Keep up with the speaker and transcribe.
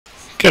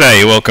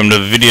G'day, welcome to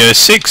video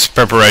 6,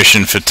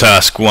 preparation for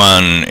task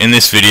 1. In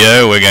this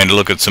video we're going to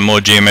look at some more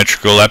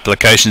geometrical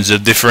applications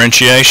of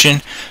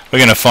differentiation. We're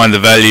going to find the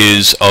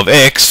values of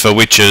x for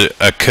which a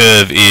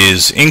curve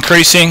is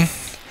increasing,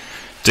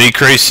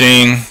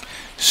 decreasing,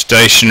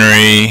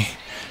 stationary,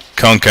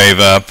 concave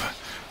up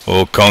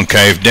or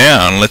concave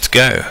down. Let's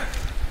go.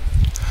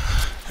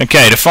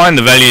 Okay, to find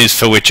the values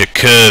for which a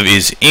curve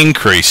is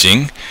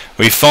increasing,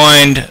 we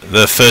find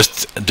the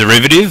first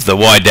derivative, the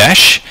y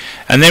dash,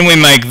 and then we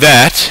make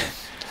that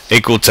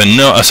equal to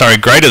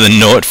greater than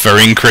 0 for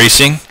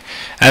increasing,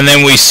 and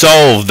then we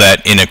solve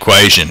that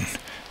inequation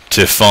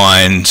to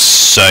find,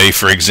 say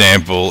for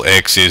example,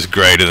 x is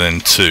greater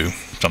than 2,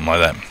 something like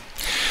that.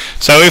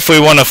 So if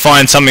we want to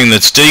find something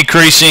that's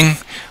decreasing,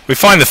 we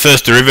find the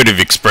first derivative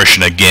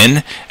expression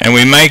again, and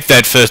we make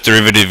that first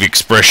derivative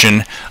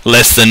expression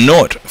less than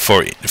 0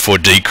 for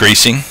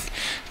decreasing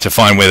to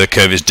find where the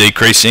curve is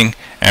decreasing,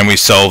 and we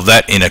solve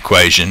that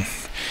inequation.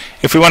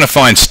 If we want to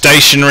find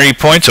stationary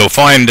points, or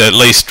find at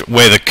least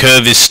where the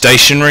curve is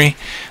stationary,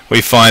 we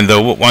find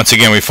once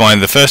again we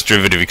find the first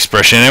derivative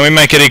expression and we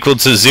make it equal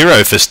to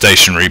 0 for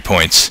stationary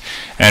points,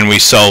 and we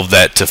solve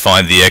that to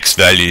find the x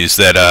values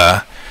that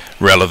are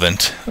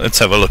relevant. Let's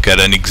have a look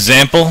at an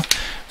example.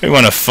 We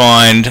want to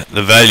find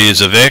the values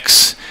of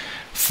x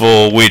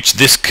for which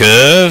this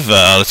curve,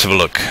 let's have a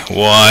look,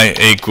 y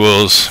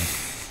equals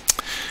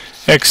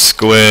x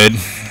squared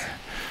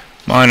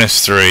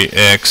minus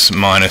 3x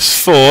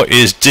minus 4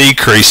 is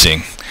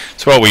decreasing.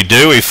 So what we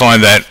do, we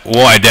find that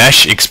y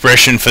dash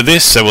expression for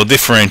this, so we'll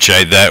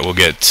differentiate that, we'll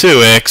get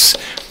 2x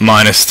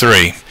minus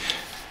 3.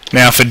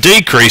 Now for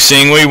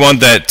decreasing, we want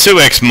that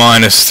 2x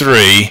minus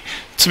 3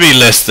 to be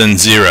less than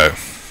 0.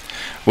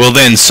 We'll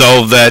then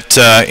solve that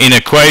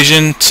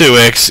inequation.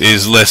 2x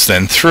is less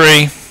than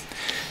 3,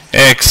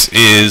 x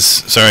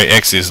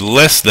is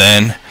less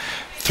than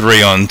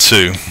 3 on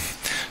 2.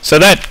 So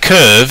that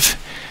curve,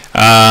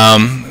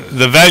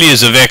 the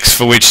values of x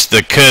for which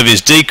the curve is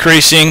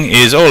decreasing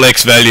is all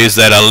x values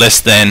that are less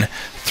than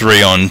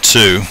 3 on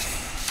 2.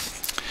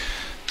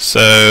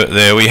 So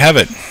there we have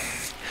it.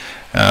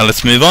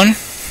 Let's move on.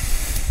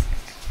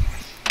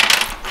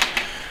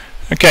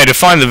 Okay, to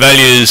find the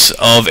values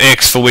of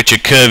x for which a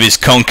curve is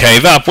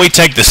concave up, we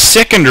take the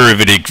second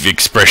derivative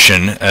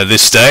expression at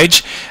this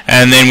stage,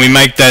 and then we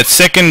make that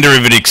second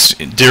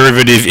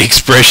derivative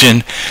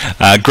expression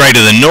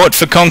greater than 0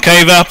 for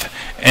concave up,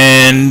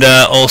 and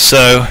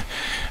also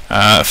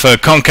for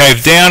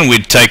concave down,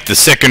 we'd take the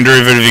second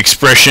derivative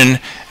expression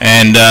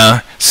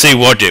and see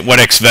what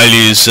x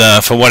values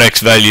for what x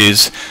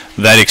values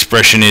that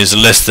expression is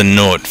less than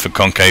 0 for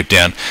concave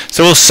down.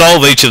 So we'll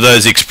solve each of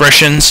those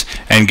expressions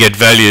and get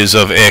values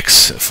of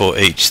x for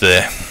each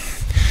there.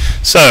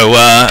 So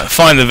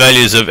find the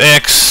values of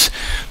x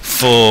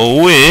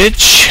for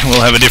which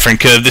we'll have a different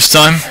curve this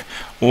time.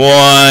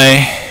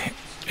 Y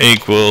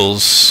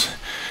equals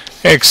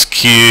x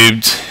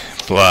cubed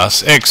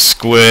plus x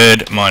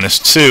squared minus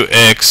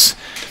 2x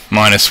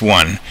minus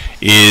 1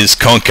 is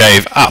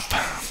concave up.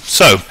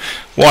 So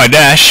y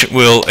dash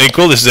will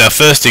equal, this is our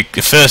first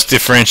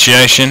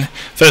differentiation,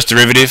 first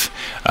derivative,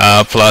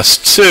 plus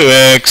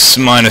 2x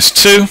minus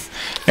 2.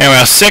 Now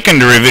our second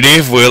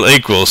derivative will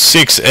equal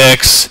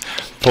 6x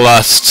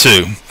plus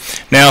 2.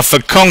 Now for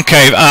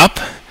concave up,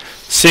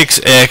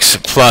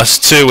 6x plus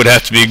 2 would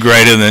have to be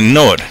greater than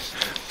 0.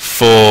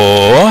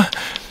 For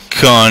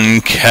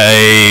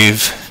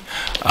concave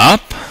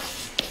up,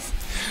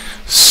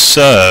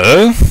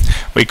 so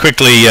we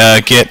quickly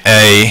get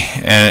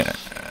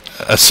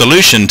a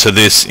solution to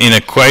this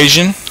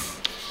inequation,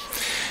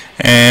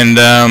 and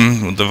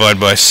we'll divide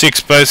by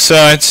 6 both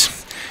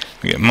sides.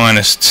 We get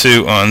minus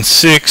 2 on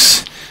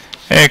 6.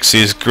 X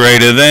is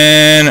greater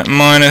than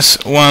minus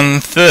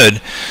 1/3.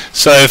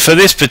 So for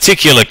this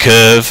particular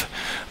curve,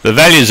 the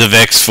values of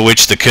x for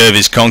which the curve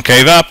is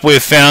concave up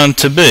we've found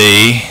to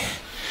be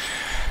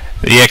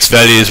the x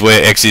values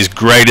where x is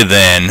greater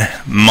than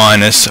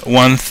minus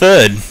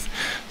 1/3.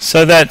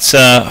 So that's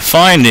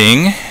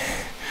finding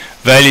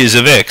values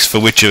of x for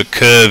which a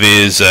curve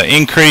is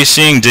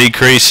increasing,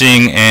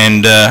 decreasing,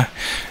 and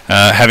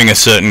having a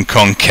certain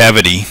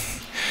concavity.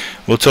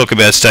 We'll talk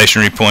about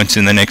stationary points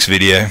in the next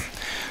video.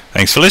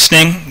 Thanks for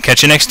listening.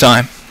 Catch you next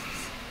time.